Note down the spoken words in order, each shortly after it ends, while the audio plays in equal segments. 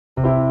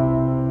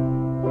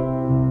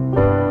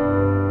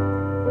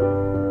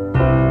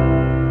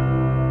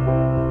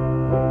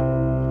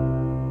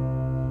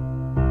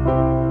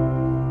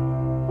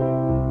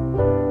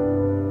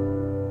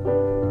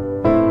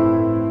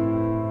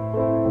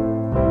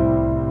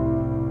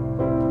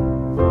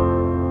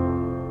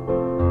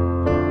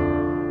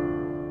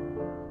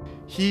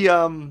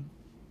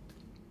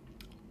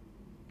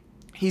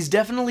He's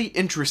definitely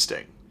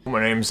interesting.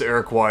 My name's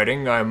Eric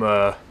Whiting.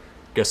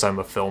 Guess I'm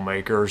a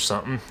filmmaker or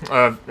something.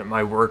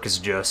 My work is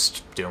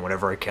just doing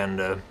whatever I can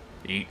to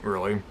eat,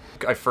 really.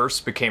 I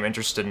first became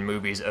interested in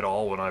movies at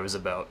all when I was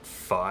about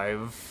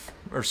 5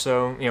 or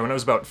so. You know, when I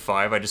was about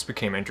 5, I just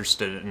became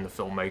interested in the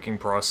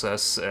filmmaking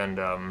process,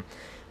 and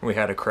we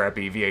had a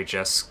crappy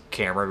VHS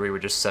camera. We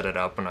would just set it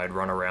up and I'd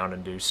run around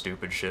and do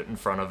stupid shit in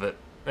front of it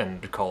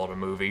and call it a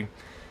movie.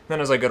 Then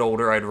as I got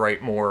older, I'd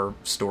write more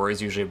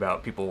stories, usually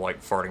about people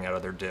like farting out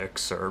of their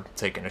dicks or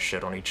taking a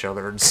shit on each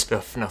other and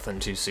stuff, nothing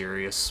too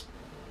serious.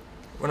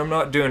 When I'm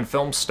not doing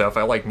film stuff,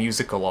 I like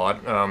music a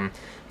lot.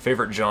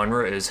 Favorite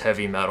genre is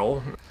heavy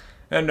metal.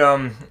 And,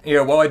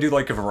 yeah, while I do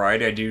like a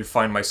variety, I do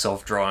find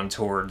myself drawn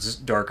towards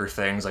darker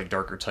things, like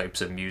darker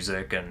types of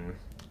music and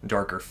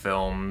darker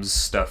films,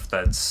 stuff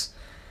that's...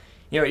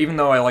 You know, even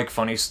though I like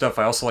funny stuff,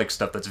 I also like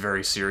stuff that's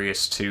very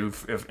serious, too.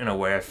 In a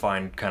way, I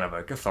find kind of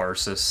a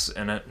catharsis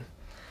in it.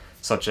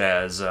 Such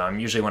as,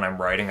 usually when I'm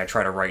writing, I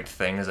try to write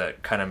things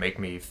that kind of make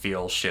me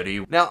feel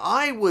shitty. Now,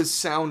 I was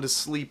sound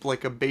asleep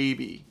like a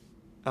baby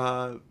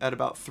at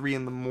about 3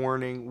 in the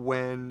morning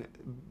when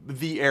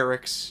the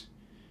Erics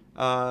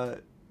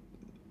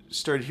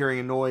started hearing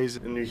a noise.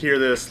 And you hear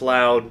this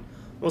loud,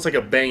 almost like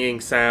a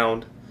banging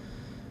sound.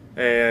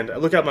 And I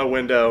look out my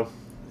window,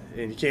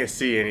 and you can't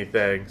see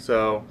anything.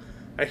 So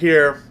I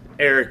hear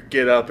Eric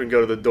get up and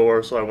go to the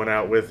door, so I went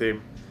out with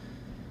him.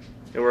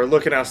 And we're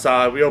looking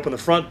outside. We open the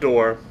front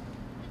door,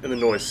 and the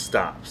noise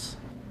stops.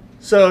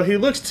 So he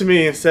looks to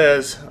me and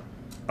says,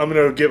 "I'm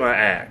gonna go get my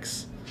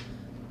axe,"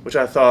 which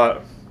I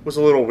thought was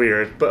a little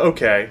weird, but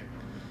okay.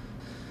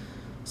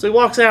 So he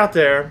walks out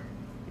there,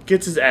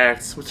 gets his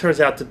axe, which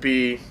turns out to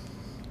be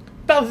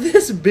about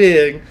this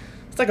big.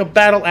 It's like a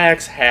battle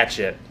axe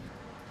hatchet.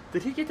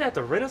 Did he get that at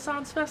the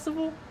Renaissance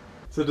Festival?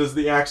 So does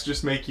the axe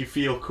just make you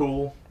feel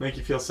cool? Make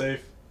you feel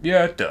safe?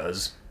 Yeah, it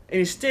does. And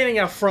he's standing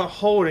out front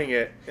holding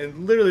it,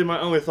 and literally my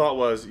only thought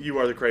was, you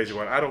are the crazy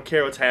one. I don't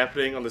care what's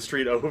happening on the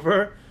street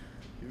over,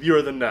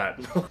 you're the nut.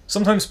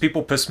 Sometimes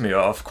people piss me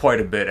off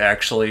quite a bit,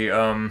 actually.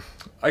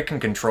 I can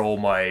control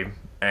my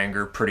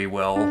anger pretty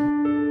well.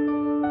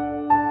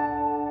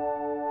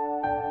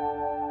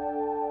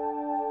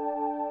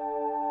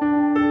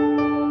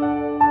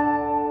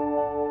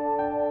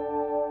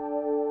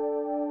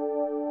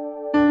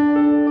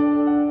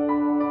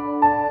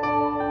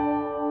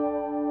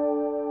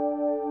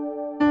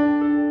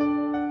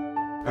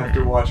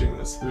 After watching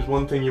this, there's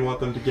one thing you want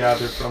them to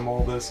gather from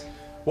all this.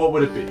 What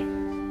would it be?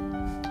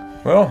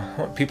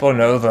 Well, people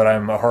know that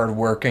I'm a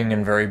hardworking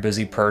and very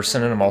busy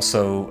person, and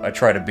I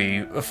try to be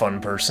a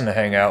fun person to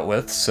hang out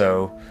with,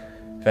 so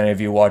if any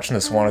of you watching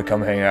this want to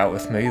come hang out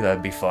with me,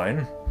 that'd be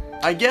fine.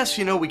 I guess,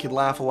 you know, we could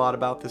laugh a lot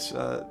about this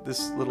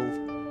this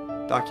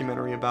little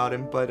documentary about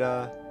him, but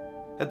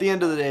at the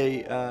end of the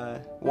day,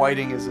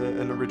 Whiting is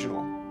an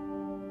original.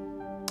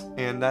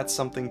 And that's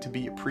something to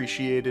be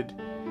appreciated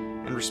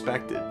and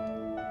respected,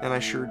 and I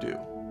sure do.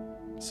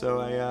 So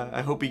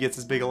I hope he gets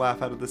as big a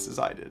laugh out of this as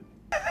I did.